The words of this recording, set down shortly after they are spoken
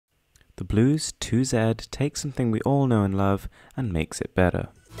The Blues 2Z takes something we all know and love and makes it better.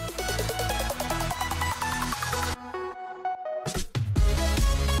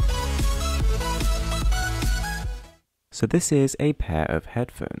 So this is a pair of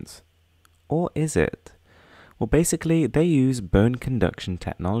headphones. Or is it? Well, basically, they use bone conduction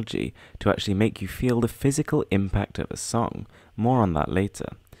technology to actually make you feel the physical impact of a song. More on that later.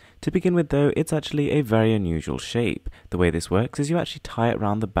 To begin with though, it's actually a very unusual shape. The way this works is you actually tie it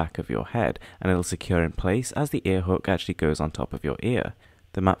around the back of your head and it'll secure in place as the ear hook actually goes on top of your ear.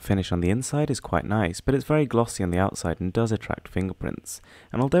 The matte finish on the inside is quite nice, but it's very glossy on the outside and does attract fingerprints.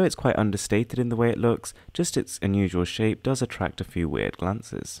 And although it's quite understated in the way it looks, just its unusual shape does attract a few weird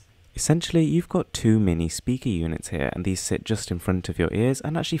glances. Essentially, you've got two mini speaker units here, and these sit just in front of your ears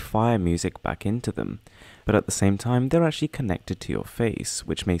and actually fire music back into them. But at the same time, they're actually connected to your face,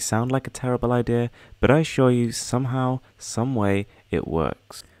 which may sound like a terrible idea, but I assure you, somehow, some way, it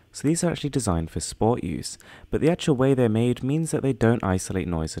works. So these are actually designed for sport use, but the actual way they're made means that they don't isolate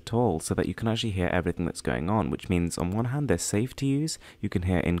noise at all, so that you can actually hear everything that's going on, which means on one hand they're safe to use, you can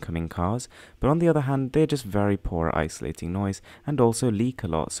hear incoming cars, but on the other hand they're just very poor at isolating noise and also leak a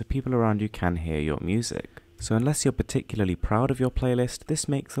lot so people around you can hear your music. So unless you're particularly proud of your playlist, this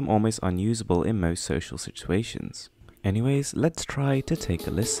makes them almost unusable in most social situations. Anyways, let's try to take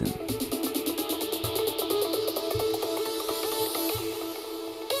a listen.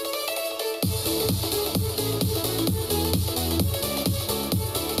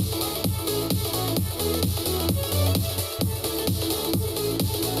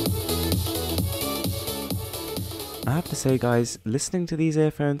 I have to say guys, listening to these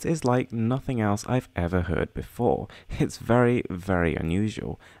earphones is like nothing else I've ever heard before. It's very, very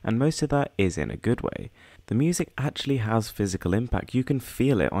unusual, and most of that is in a good way. The music actually has physical impact, you can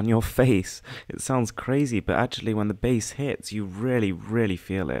feel it on your face. It sounds crazy, but actually when the bass hits, you really, really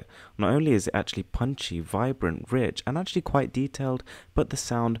feel it. Not only is it actually punchy, vibrant, rich, and actually quite detailed, but the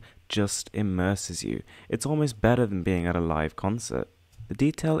sound just immerses you. It's almost better than being at a live concert. The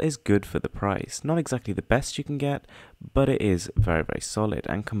detail is good for the price, not exactly the best you can get, but it is very, very solid,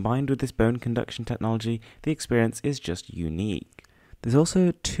 and combined with this bone conduction technology, the experience is just unique. There's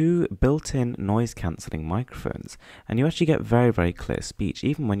also two built-in noise cancelling microphones, and you actually get very, very clear speech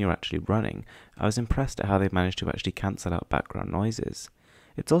even when you're actually running. I was impressed at how they managed to actually cancel out background noises.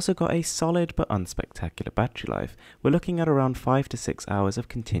 It's also got a solid but unspectacular battery life. We're looking at around 5 to 6 hours of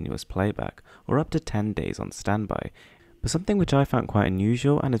continuous playback, or up to 10 days on standby. But something which I found quite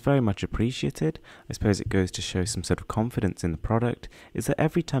unusual and is very much appreciated, I suppose it goes to show some sort of confidence in the product, is that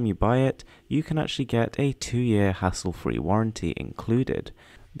every time you buy it, you can actually get a 2-year hassle-free warranty included.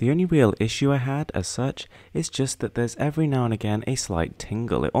 The only real issue I had, as such, is just that there's every now and again a slight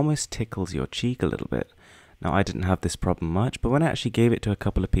tingle. It almost tickles your cheek a little bit. Now I didn't have this problem much, but when I actually gave it to a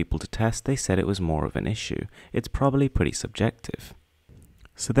couple of people to test, they said it was more of an issue. It's probably pretty subjective.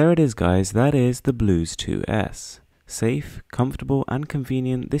 So there it is guys, that is the Blues 2S. Safe, comfortable and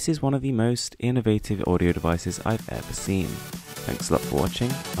convenient, this is one of the most innovative audio devices I've ever seen. Thanks a lot for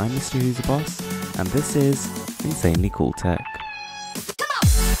watching, I'm Mrwhosetheboss, and this is Insanely Cool Tech.